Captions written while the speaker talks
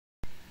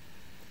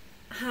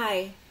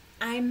Hi,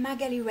 I'm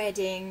Magali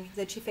Redding,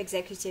 the Chief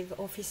Executive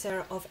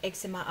Officer of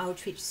Eczema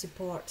Outreach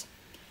Support.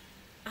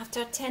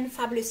 After 10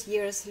 fabulous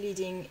years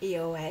leading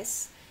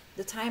EOS,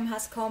 the time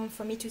has come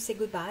for me to say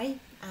goodbye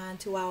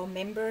to our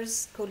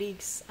members,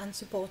 colleagues and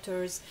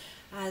supporters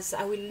as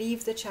I will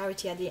leave the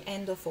charity at the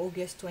end of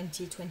August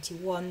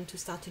 2021 to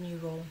start a new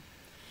role.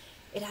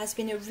 It has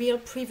been a real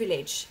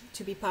privilege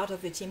to be part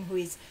of a team who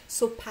is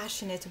so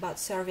passionate about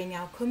serving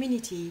our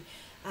community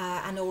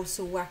and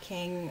also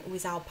working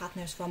with our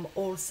partners from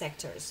all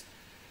sectors.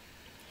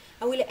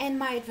 I will end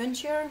my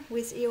adventure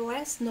with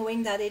EOS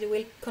knowing that it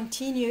will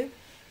continue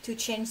to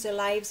change the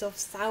lives of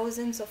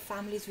thousands of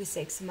families with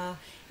eczema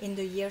in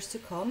the years to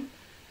come,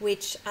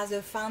 which as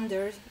a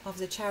founder of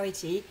the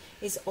charity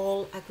is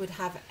all I could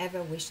have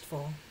ever wished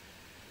for.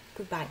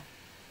 Goodbye.